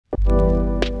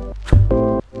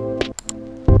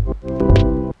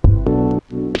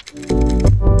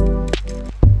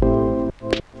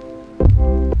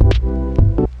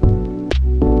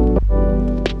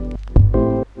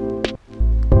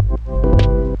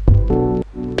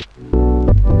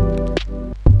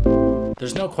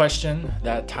There's no question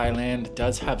that Thailand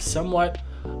does have somewhat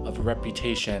of a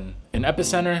reputation, an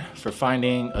epicenter for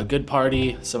finding a good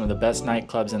party, some of the best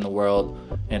nightclubs in the world,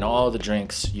 and all the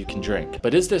drinks you can drink.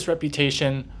 But is this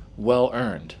reputation well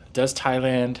earned? Does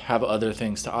Thailand have other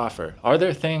things to offer? Are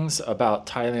there things about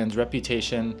Thailand's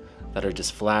reputation that are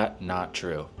just flat not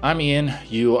true? I'm Ian,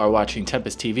 you are watching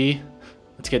Tempus TV.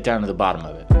 Let's get down to the bottom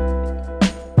of it.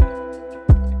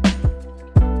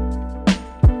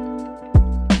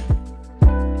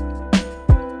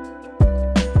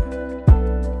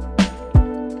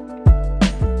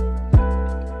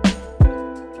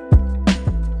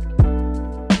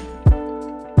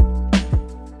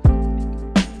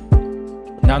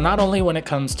 Now, not only when it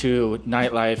comes to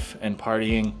nightlife and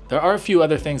partying, there are a few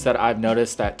other things that I've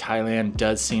noticed that Thailand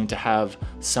does seem to have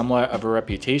somewhat of a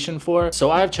reputation for.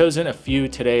 So I've chosen a few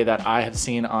today that I have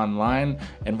seen online,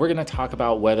 and we're gonna talk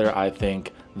about whether I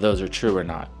think those are true or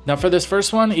not. Now for this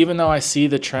first one, even though I see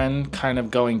the trend kind of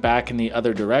going back in the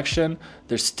other direction,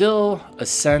 there's still a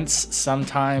sense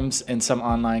sometimes in some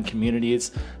online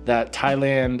communities that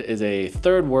Thailand is a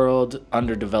third world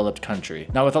underdeveloped country.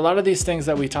 Now with a lot of these things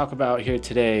that we talk about here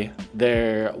today,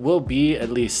 there will be at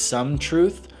least some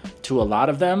truth to a lot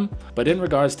of them, but in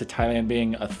regards to Thailand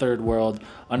being a third world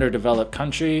underdeveloped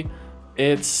country,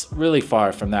 it's really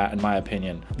far from that in my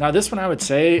opinion. Now this one I would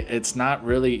say it's not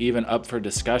really even up for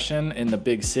discussion in the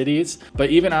big cities, but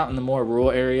even out in the more rural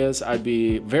areas, I'd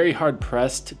be very hard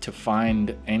pressed to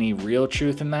find any real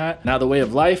truth in that. Now the way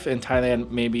of life in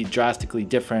Thailand may be drastically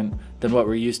different than what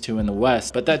we're used to in the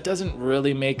West, but that doesn't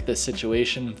really make the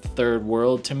situation third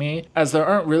world to me, as there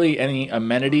aren't really any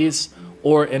amenities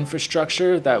or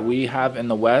infrastructure that we have in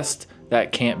the West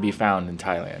that can't be found in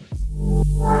Thailand.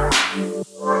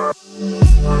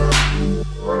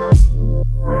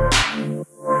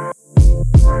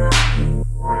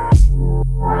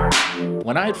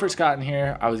 When I had first gotten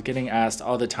here, I was getting asked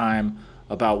all the time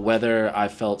about whether I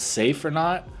felt safe or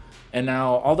not. And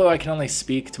now, although I can only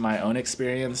speak to my own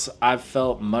experience, I've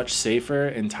felt much safer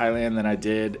in Thailand than I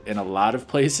did in a lot of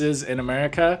places in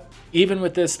America. Even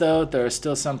with this though, there are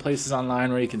still some places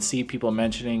online where you can see people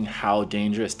mentioning how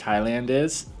dangerous Thailand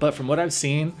is. But from what I've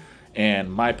seen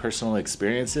and my personal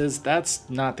experiences, that's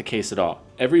not the case at all.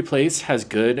 Every place has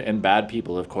good and bad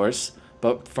people, of course,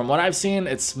 but from what I've seen,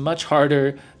 it's much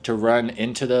harder to run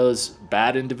into those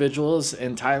bad individuals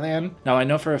in Thailand. Now I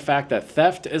know for a fact that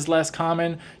theft is less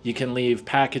common. You can leave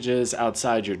packages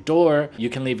outside your door. You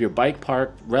can leave your bike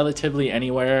parked relatively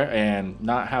anywhere and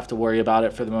not have to worry about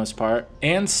it for the most part.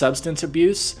 And substance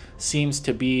abuse seems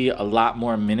to be a lot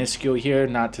more minuscule here.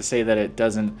 Not to say that it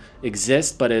doesn't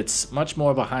exist, but it's much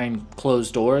more behind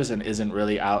closed doors and isn't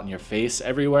really out in your face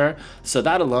everywhere. So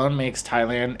that alone makes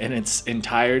Thailand in its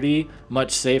entirety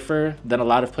much safer than a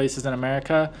lot of places in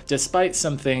America, despite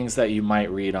some things that you might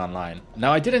read online.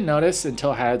 Now I didn't notice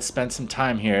until I had spent some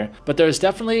time here, but there's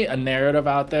definitely a narrative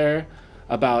out there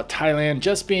about Thailand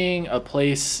just being a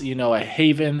place, you know, a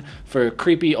haven for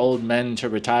creepy old men to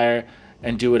retire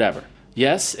and do whatever.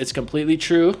 Yes, it's completely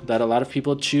true that a lot of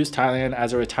people choose Thailand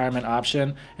as a retirement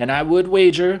option, and I would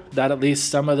wager that at least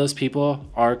some of those people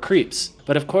are creeps.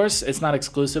 But of course, it's not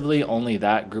exclusively only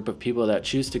that group of people that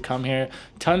choose to come here.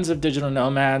 Tons of digital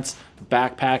nomads,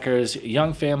 backpackers,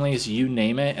 young families, you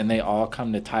name it, and they all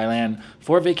come to Thailand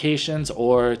for vacations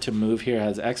or to move here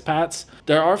as expats.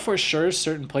 There are for sure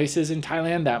certain places in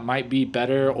Thailand that might be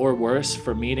better or worse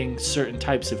for meeting certain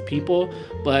types of people,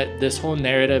 but this whole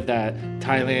narrative that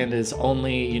Thailand is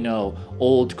only, you know,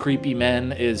 old creepy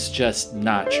men is just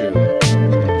not true.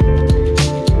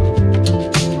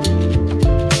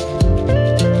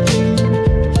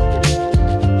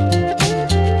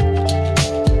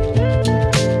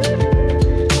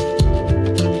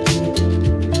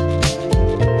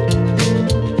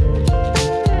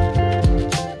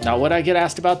 Now, what I get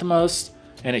asked about the most,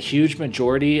 and a huge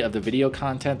majority of the video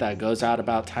content that goes out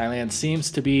about Thailand,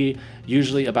 seems to be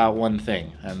usually about one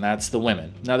thing, and that's the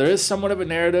women. Now, there is somewhat of a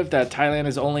narrative that Thailand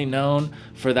is only known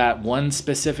for that one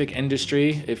specific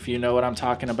industry, if you know what I'm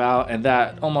talking about, and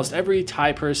that almost every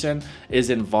Thai person is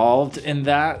involved in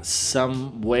that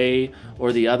some way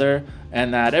or the other,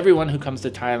 and that everyone who comes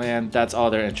to Thailand, that's all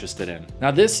they're interested in.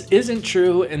 Now, this isn't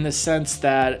true in the sense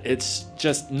that it's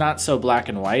just not so black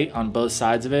and white on both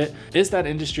sides of it. Is that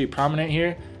industry prominent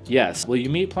here? Yes. Will you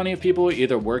meet plenty of people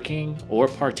either working or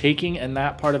partaking in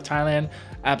that part of Thailand?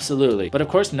 Absolutely. But of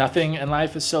course, nothing in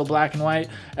life is so black and white.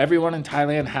 Everyone in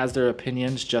Thailand has their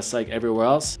opinions just like everywhere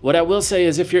else. What I will say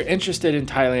is if you're interested in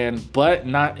Thailand, but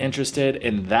not interested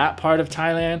in that part of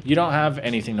Thailand, you don't have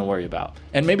anything to worry about.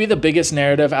 And maybe the biggest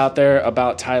narrative out there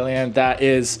about Thailand that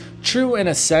is true in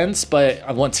a sense,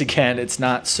 but once again, it's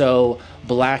not so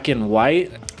black and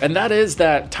white. And that is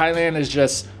that Thailand is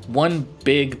just one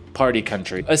big party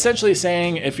country. Essentially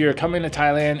saying if you're coming to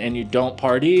Thailand and you don't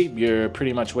party, you're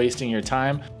pretty much wasting your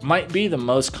time. Might be the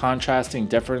most contrasting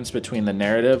difference between the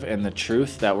narrative and the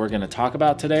truth that we're going to talk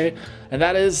about today. And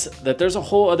that is that there's a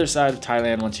whole other side of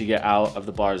Thailand once you get out of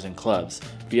the bars and clubs.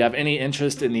 If you have any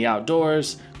interest in the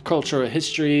outdoors, cultural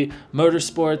history,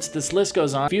 motorsports, this list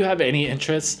goes on. If you have any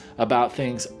interests about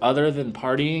things other than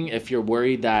partying, if you're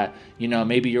worried that, you know,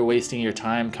 maybe you're wasting your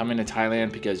time coming to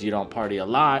Thailand because you don't party a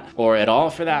lot, or at all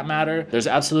for that matter, there's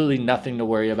absolutely nothing to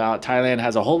worry about. Thailand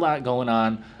has a whole lot going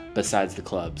on besides the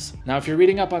clubs. Now, if you're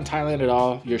reading up on Thailand at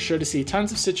all, you're sure to see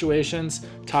tons of situations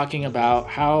talking about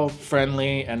how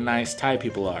friendly and nice Thai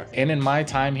people are. And in my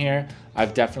time here,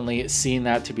 I've definitely seen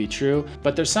that to be true,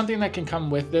 but there's something that can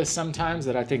come with this sometimes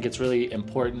that I think it's really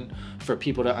important for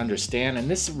people to understand. And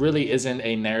this really isn't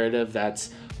a narrative that's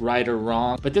right or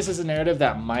wrong, but this is a narrative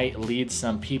that might lead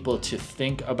some people to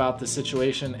think about the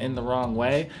situation in the wrong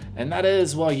way. And that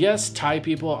is, well, yes, Thai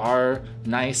people are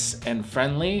nice and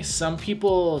friendly. Some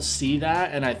people see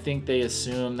that and I think they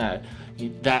assume that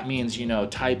that means, you know,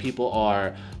 Thai people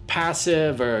are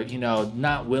passive or, you know,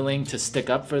 not willing to stick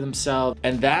up for themselves.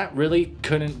 And that really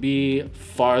couldn't be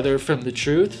farther from the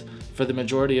truth for the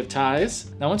majority of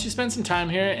Thais. Now, once you spend some time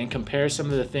here and compare some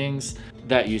of the things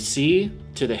that you see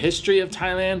to the history of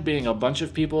Thailand being a bunch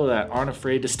of people that aren't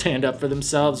afraid to stand up for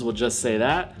themselves, we'll just say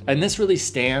that. And this really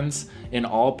stands in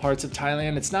all parts of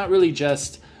Thailand. It's not really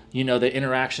just, you know, the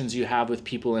interactions you have with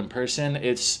people in person.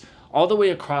 It's all the way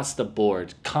across the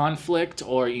board. Conflict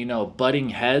or, you know,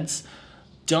 butting heads.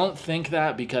 Don't think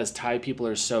that because Thai people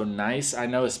are so nice. I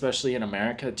know especially in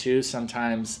America too,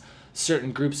 sometimes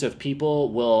certain groups of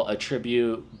people will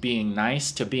attribute being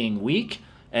nice to being weak,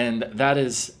 and that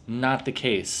is not the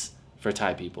case for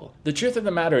Thai people. The truth of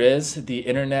the matter is the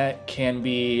internet can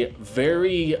be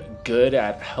very good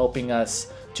at helping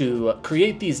us to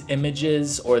create these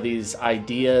images or these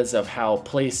ideas of how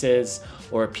places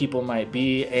or people might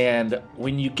be, and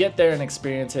when you get there and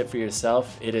experience it for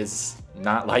yourself, it is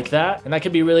not like that. And that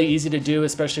can be really easy to do,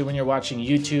 especially when you're watching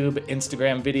YouTube,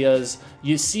 Instagram videos.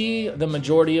 You see the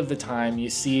majority of the time, you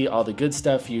see all the good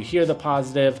stuff, you hear the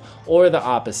positive or the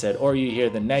opposite, or you hear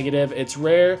the negative. It's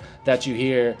rare that you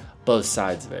hear both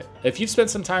sides of it. If you've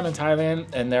spent some time in Thailand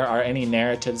and there are any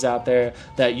narratives out there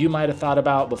that you might have thought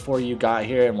about before you got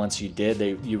here, and once you did,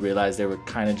 you realized they were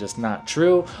kind of just not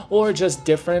true or just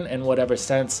different in whatever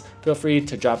sense, feel free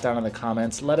to drop down in the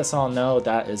comments. Let us all know.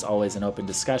 That is always an open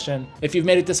discussion. If you've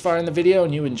made it this far in the video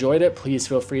and you enjoyed it, please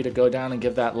feel free to go down and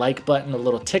give that like button a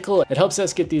little tickle. It helps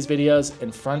us get these videos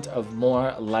in front of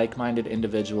more like-minded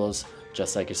individuals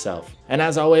just like yourself. And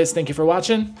as always, thank you for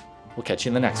watching. We'll catch you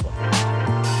in the next one.